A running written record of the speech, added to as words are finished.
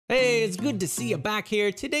Hey, it's good to see you back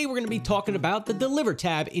here. Today we're going to be talking about the Deliver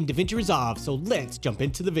tab in DaVinci Resolve, so let's jump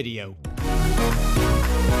into the video.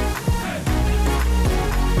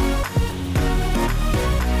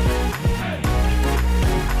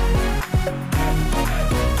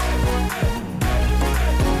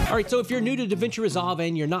 Alright, so if you're new to DaVinci Resolve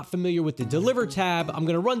and you're not familiar with the Deliver tab, I'm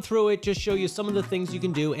going to run through it, just show you some of the things you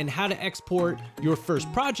can do and how to export your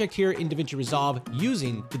first project here in DaVinci Resolve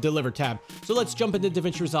using the Deliver tab. So let's jump into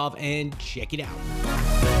DaVinci Resolve and check it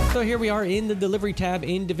out. So here we are in the Delivery tab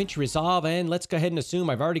in DaVinci Resolve, and let's go ahead and assume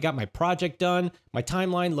I've already got my project done. My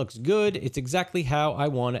timeline looks good. It's exactly how I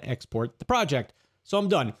want to export the project. So I'm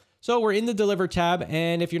done. So we're in the Deliver tab,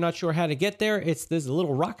 and if you're not sure how to get there, it's this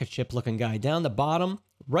little rocket ship looking guy down the bottom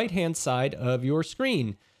right-hand side of your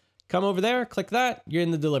screen. Come over there, click that, you're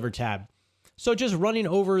in the Deliver tab. So just running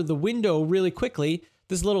over the window really quickly,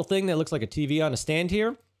 this little thing that looks like a TV on a stand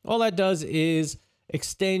here, all that does is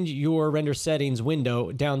extend your render settings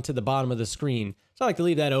window down to the bottom of the screen. So I like to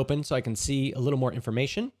leave that open so I can see a little more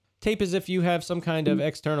information. Tape is if you have some kind of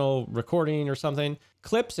external recording or something.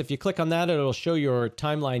 Clips, if you click on that, it'll show your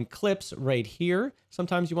timeline clips right here.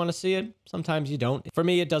 Sometimes you want to see it, sometimes you don't. For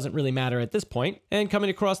me, it doesn't really matter at this point. And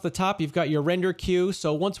coming across the top, you've got your render queue.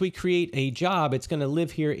 So once we create a job, it's going to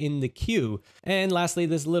live here in the queue. And lastly,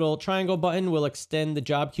 this little triangle button will extend the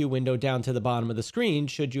job queue window down to the bottom of the screen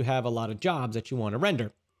should you have a lot of jobs that you want to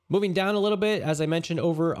render. Moving down a little bit, as I mentioned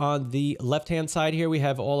over on the left-hand side here, we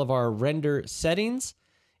have all of our render settings.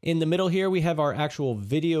 In the middle here, we have our actual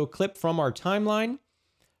video clip from our timeline.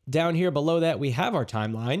 Down here below that, we have our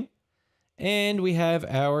timeline. And we have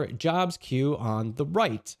our jobs queue on the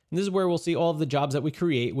right. And this is where we'll see all of the jobs that we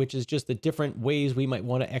create, which is just the different ways we might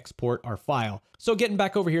want to export our file. So getting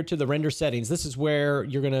back over here to the render settings, this is where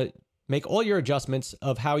you're going to make all your adjustments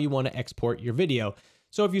of how you want to export your video.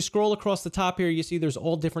 So if you scroll across the top here, you see there's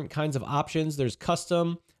all different kinds of options. There's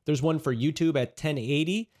custom, there's one for YouTube at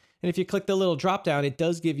 1080. And if you click the little drop down, it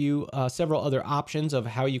does give you several other options of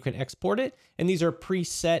how you can export it. And these are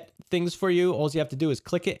preset things for you. All you have to do is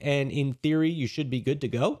click it, and in theory, you should be good to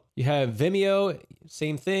go. You have Vimeo,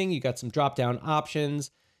 same thing. You got some drop down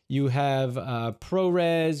options. You have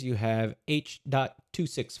ProRes, you have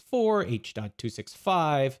H.264,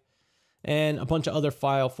 H.265, and a bunch of other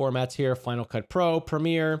file formats here. Final Cut Pro,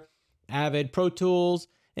 Premiere, Avid, Pro Tools,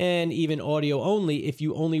 and even audio only if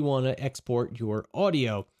you only want to export your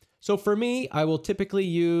audio. So for me, I will typically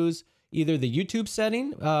use either the YouTube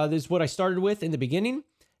setting. This is what I started with in the beginning.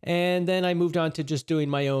 And then I moved on to just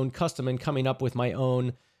doing my own custom and coming up with my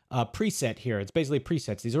own preset here. It's basically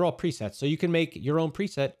presets. These are all presets. So you can make your own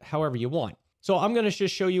preset however you want. So I'm going to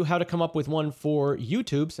just show you how to come up with one for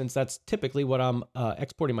YouTube, since that's typically what I'm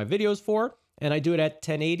exporting my videos for. And I do it at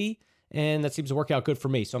 1080, and that seems to work out good for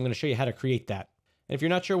me. So I'm going to show you how to create that. And if you're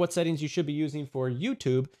not sure what settings you should be using for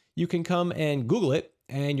YouTube, you can come and Google it,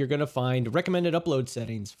 and you're going to find recommended upload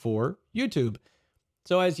settings for YouTube.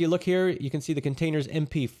 So as you look here, you can see the container's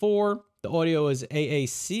MP4. The audio is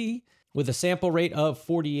AAC with a sample rate of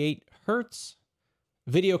 48 Hertz.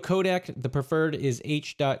 Video codec, the preferred is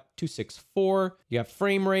H.264. You got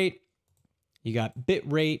frame rate, you got bit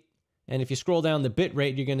rate. And if you scroll down the bit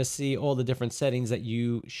rate, you're going to see all the different settings that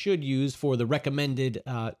you should use for the recommended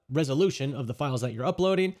resolution of the files that you're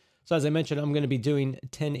uploading. So as I mentioned, I'm going to be doing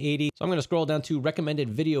 1080. So I'm going to scroll down to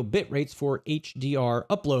recommended video bit rates for HDR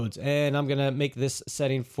uploads. And I'm going to make this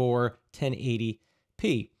setting for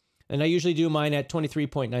 1080p. And I usually do mine at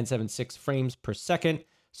 23.976 frames per second.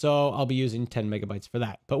 So I'll be using 10 megabytes for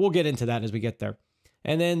that. But we'll get into that as we get there.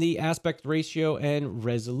 And then the aspect ratio and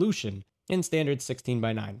resolution in standard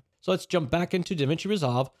 16:9. So let's jump back into DaVinci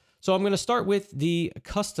Resolve. So I'm going to start with the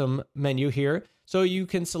custom menu here. So you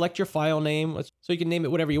can select your file name. So you can name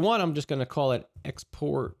it whatever you want. I'm just going to call it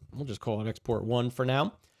export. We'll just call it export 1 for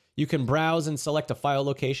now. You can browse and select a file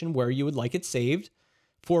location where you would like it saved.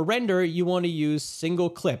 For render, you want to use single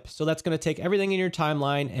clip. So that's going to take everything in your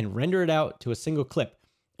timeline and render it out to a single clip.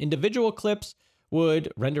 Individual clips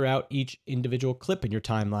would render out each individual clip in your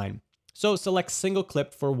timeline. So select single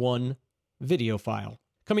clip for one video file.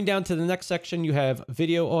 Coming down to the next section, you have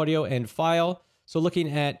video, audio, and file. So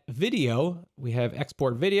looking at video, we have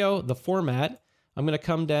export video, the format. I'm going to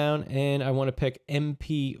come down and I want to pick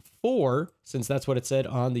MP4, since that's what it said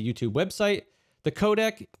on the YouTube website. The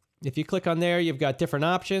codec, if you click on there, you've got different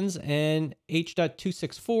options, and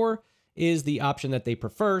H.264 is the option that they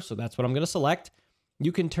prefer. So that's what I'm going to select.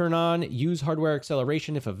 You can turn on use hardware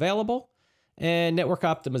acceleration if available, and network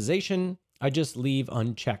optimization, I just leave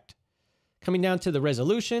unchecked. Coming down to the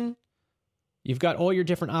resolution, you've got all your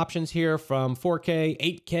different options here from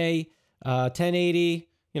 4K, 8K, 1080,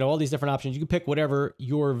 all these different options. You can pick whatever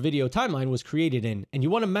your video timeline was created in, and you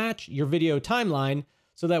want to match your video timeline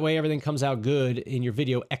so that way everything comes out good in your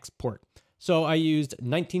video export. So I used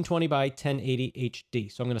 1920 by 1080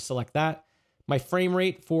 HD. So I'm going to select that. My frame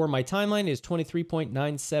rate for my timeline is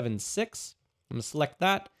 23.976. I'm going to select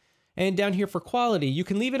that. And down here for quality, you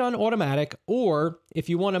can leave it on automatic, or if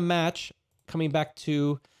you want to match, coming back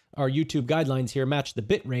to our YouTube guidelines here, match the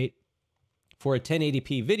bit rate for a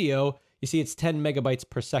 1080p video, you see it's 10 megabytes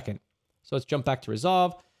per second. So let's jump back to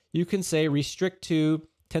Resolve. You can say restrict to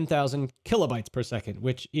 10,000 kilobytes per second,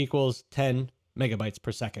 which equals 10 megabytes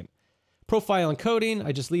per second. Profile encoding,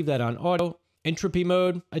 I just leave that on auto. Entropy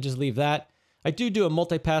mode, I just leave that. I do a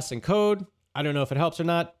multipass encode. I don't know if it helps or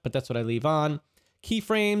not, but that's what I leave on.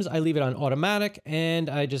 Keyframes, I leave it on automatic, and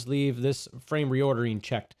I just leave this frame reordering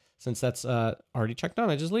checked. Since that's already checked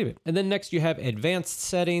on, I just leave it. And then next you have advanced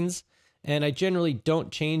settings, and I generally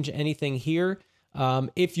don't change anything here.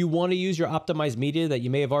 If you want to use your optimized media that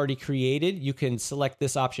you may have already created, you can select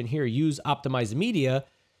this option here, use optimized media.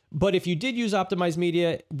 But if you did use optimized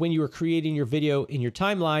media when you were creating your video in your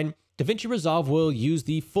timeline, DaVinci Resolve will use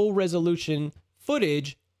the full resolution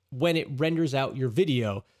footage when it renders out your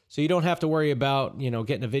video. So you don't have to worry about,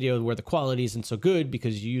 getting a video where the quality isn't so good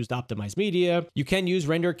because you used optimized media. You can use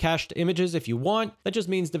render cached images if you want. That just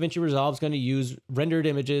means DaVinci Resolve is going to use rendered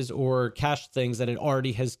images or cached things that it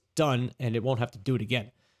already has done, and it won't have to do it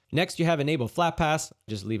again. Next, you have enable flat pass.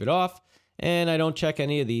 Just leave it off. And I don't check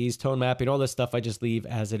any of these, tone mapping, all this stuff, I just leave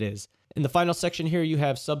as it is. In the final section here, you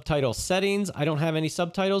have subtitle settings. I don't have any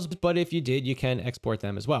subtitles, but if you did, you can export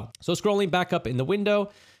them as well. So scrolling back up in the window,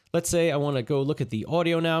 let's say I want to go look at the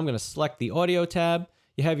audio now. I'm going to select the audio tab.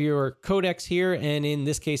 You have your codecs here, and in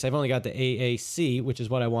this case, I've only got the AAC, which is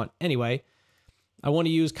what I want anyway. I want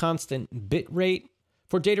to use constant bit rate.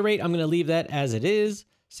 For data rate, I'm going to leave that as it is.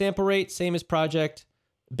 Sample rate, same as project.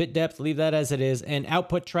 Bit depth, leave that as it is. And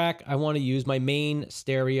output track, I want to use my main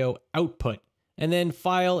stereo output. And then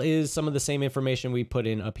file is some of the same information we put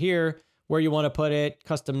in up here, where you want to put it,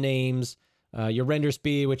 custom names, your render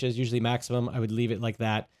speed, which is usually maximum. I would leave it like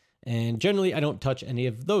that. And generally, I don't touch any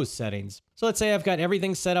of those settings. So let's say I've got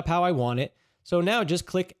everything set up how I want it. So now just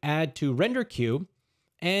click Add to Render Queue,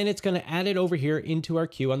 and it's going to add it over here into our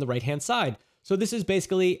queue on the right-hand side. So this is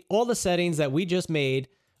basically all the settings that we just made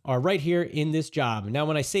are right here in this job. Now,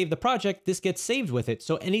 when I save the project, this gets saved with it.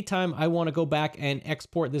 So anytime I want to go back and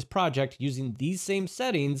export this project using these same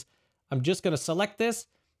settings, I'm just going to select this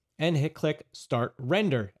and hit click Start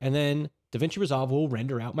Render. And then DaVinci Resolve will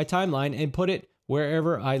render out my timeline and put it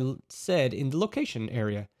wherever I said in the location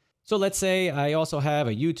area. So let's say I also have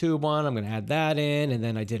a YouTube one. I'm going to add that in. And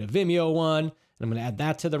then I did a Vimeo one, and I'm going to add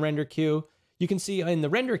that to the render queue. You can see in the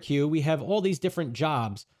render queue, we have all these different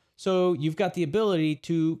jobs. So you've got the ability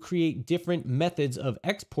to create different methods of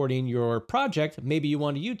exporting your project. Maybe you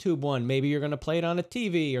want a YouTube one. Maybe you're going to play it on a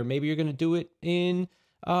TV, or maybe you're going to do it in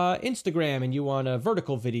Instagram and you want a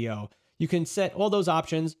vertical video. You can set all those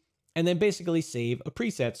options and then basically save a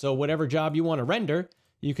preset. So whatever job you want to render,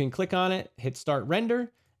 you can click on it, hit Start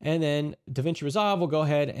Render, and then DaVinci Resolve will go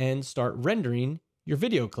ahead and start rendering your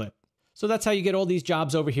video clip. So that's how you get all these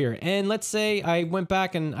jobs over here. And let's say I went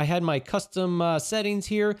back and I had my custom settings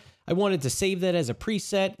here. I wanted to save that as a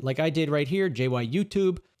preset like I did right here, JY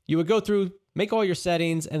YouTube. You would go through, make all your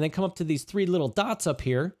settings, and then come up to these three little dots up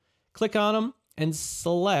here, click on them, and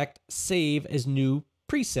select Save as New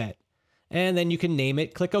Preset. And then you can name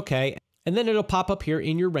it, click OK, and then it'll pop up here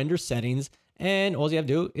in your render settings. And all you have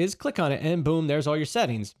to do is click on it, and boom, there's all your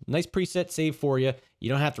settings. Nice preset saved for you. You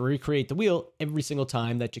don't have to recreate the wheel every single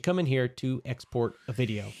time that you come in here to export a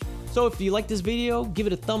video. So if you like this video, give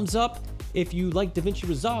it a thumbs up. If you like DaVinci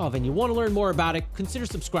Resolve and you want to learn more about it, consider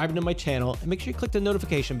subscribing to my channel and make sure you click the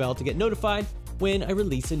notification bell to get notified when I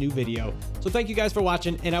release a new video. So thank you guys for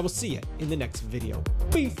watching, and I will see you in the next video.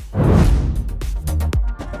 Peace.